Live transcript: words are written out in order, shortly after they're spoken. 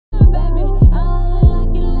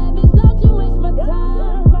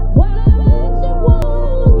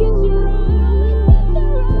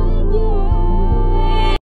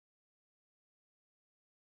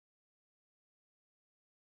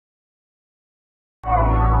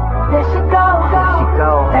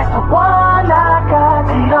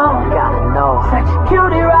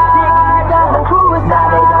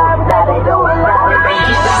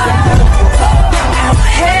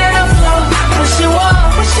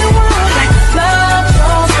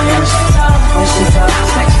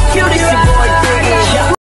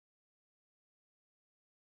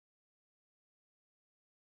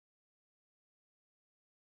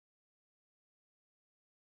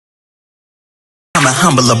I'm a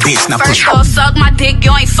humbler bitch, now push. First off, suck my dick,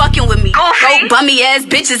 you ain't fucking with me. Broke bummy ass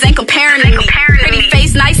bitches ain't comparing to me. Pretty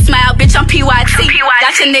face, nice smile, bitch, I'm PYT.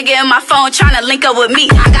 Got your nigga in my phone tryna link up with me.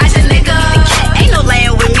 I got your nigga, ain't no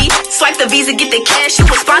laying with me. Swipe the visa, get the cash, you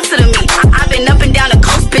a sponsor to me. I been up and down the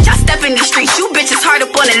coast, bitch, I step in these streets. You bitches hard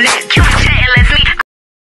up on the net. Chatting, let's meet.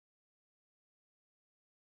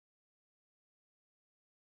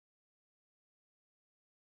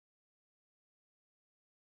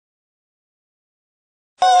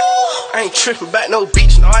 I ain't tripping about no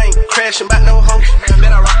beach, no, I ain't crashing about no hoes.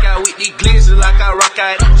 Man, I rock out with these glizzies like I rock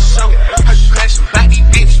out on the show. Heard you crashing about these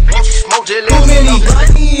bitches, want you smoke, just let me know.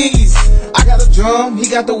 Bunnies. I got a drum, he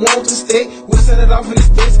got the one to stick. We'll set it off in his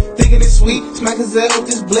face, thinking it's sweet. Smack his head with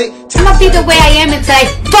this blick. I'ma be the way I am until I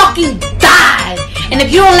fucking die. And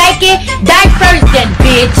if you don't like it, die first then,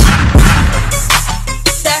 bitch.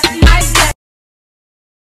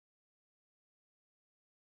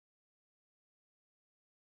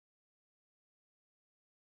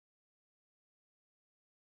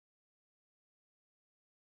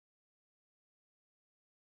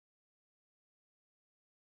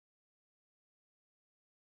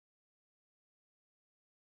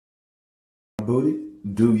 Booty?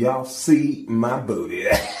 Do y'all see my booty?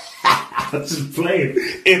 I'm just playing.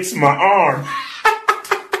 It's my arm.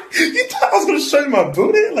 You thought I was gonna show you my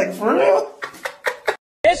booty? Like, for real?